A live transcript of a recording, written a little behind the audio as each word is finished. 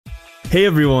Hey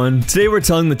everyone, today we're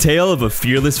telling the tale of a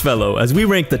fearless fellow as we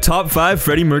rank the top 5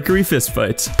 Freddie Mercury fist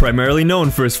fights. Primarily known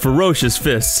for his ferocious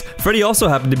fists, Freddie also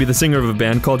happened to be the singer of a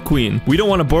band called Queen. We don't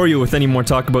want to bore you with any more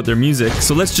talk about their music,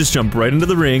 so let's just jump right into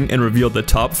the ring and reveal the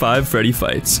top 5 Freddie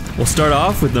fights. We'll start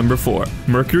off with number 4,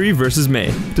 Mercury vs.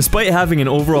 May. Despite having an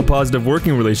overall positive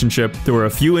working relationship, there were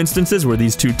a few instances where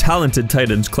these two talented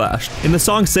titans clashed. In the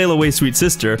song Sail Away Sweet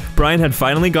Sister, Brian had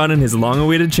finally gotten his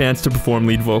long-awaited chance to perform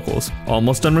lead vocals.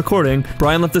 Almost done recording,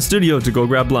 Brian left the studio to go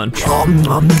grab lunch.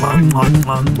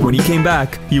 When he came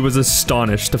back, he was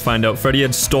astonished to find out Freddie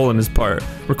had stolen his part,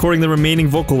 recording the remaining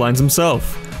vocal lines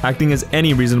himself. Acting as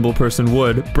any reasonable person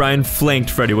would, Brian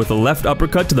flanked Freddie with a left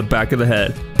uppercut to the back of the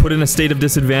head. Put in a state of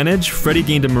disadvantage, Freddie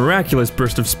gained a miraculous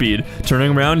burst of speed,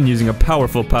 turning around and using a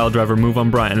powerful piledriver move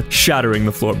on Brian, shattering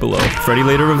the floor below. Freddie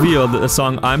later revealed that the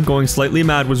song I'm Going Slightly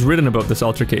Mad was written about this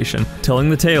altercation,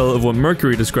 telling the tale of what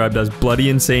Mercury described as bloody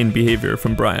insane behavior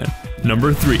from Brian.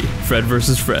 Number 3, Fred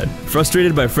vs. Fred.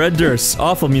 Frustrated by Fred Durst's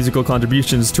awful musical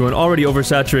contributions to an already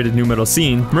oversaturated nu metal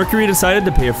scene, Mercury decided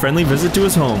to pay a friendly visit to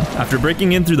his home. After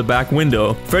breaking in through the back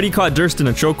window, Freddie caught Durst in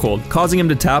a chokehold, causing him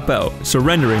to tap out,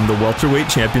 surrendering the welterweight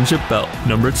championship belt.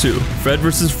 Number 2, Fred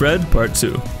vs. Fred Part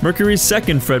 2. Mercury's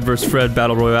second Fred vs. Fred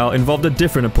battle royale involved a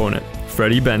different opponent,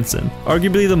 Freddie Benson.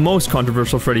 Arguably the most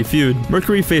controversial Freddie feud,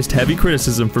 Mercury faced heavy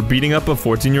criticism for beating up a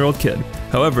 14-year-old kid.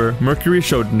 However, Mercury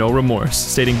showed no remorse,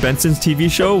 stating Benson's TV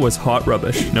show was hot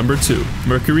rubbish. Number 2,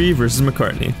 Mercury vs.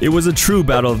 McCartney. It was a true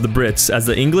battle of the Brits, as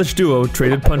the English duo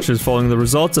traded punches following the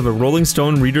results of a Rolling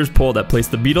Stone readers poll that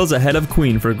placed the Beatles ahead of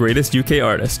Queen for greatest UK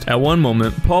artist. At one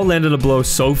moment, Paul landed a blow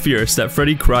so fierce that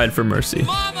Freddie cried for mercy.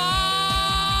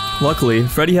 Luckily,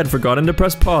 Freddie had forgotten to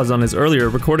press pause on his earlier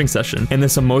recording session, and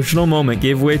this emotional moment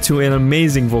gave way to an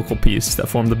amazing vocal piece that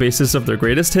formed the basis of their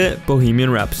greatest hit, Bohemian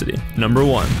Rhapsody. Number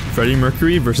 1, Freddie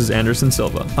Mercury vs. Anderson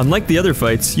Silva. Unlike the other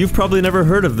fights, you've probably never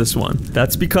heard of this one.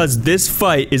 That's because this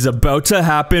fight is about to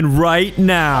happen right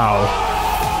now.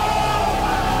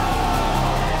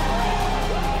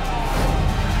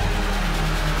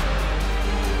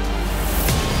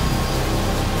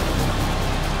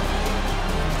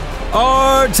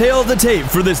 Our tail of the tape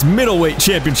for this middleweight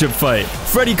championship fight.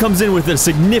 Freddie comes in with a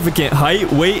significant height,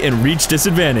 weight, and reach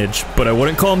disadvantage, but I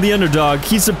wouldn't call him the underdog.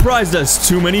 He surprised us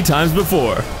too many times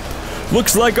before.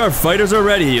 Looks like our fighters are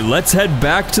ready. Let's head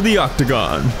back to the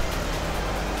octagon.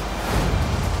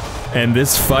 And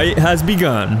this fight has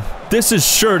begun. This is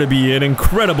sure to be an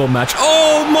incredible match.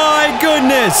 Oh my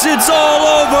goodness, it's all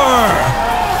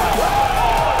over!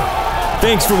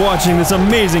 Thanks for watching this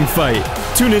amazing fight.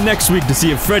 Tune in next week to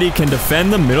see if Freddie can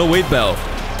defend the middleweight belt.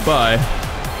 Bye.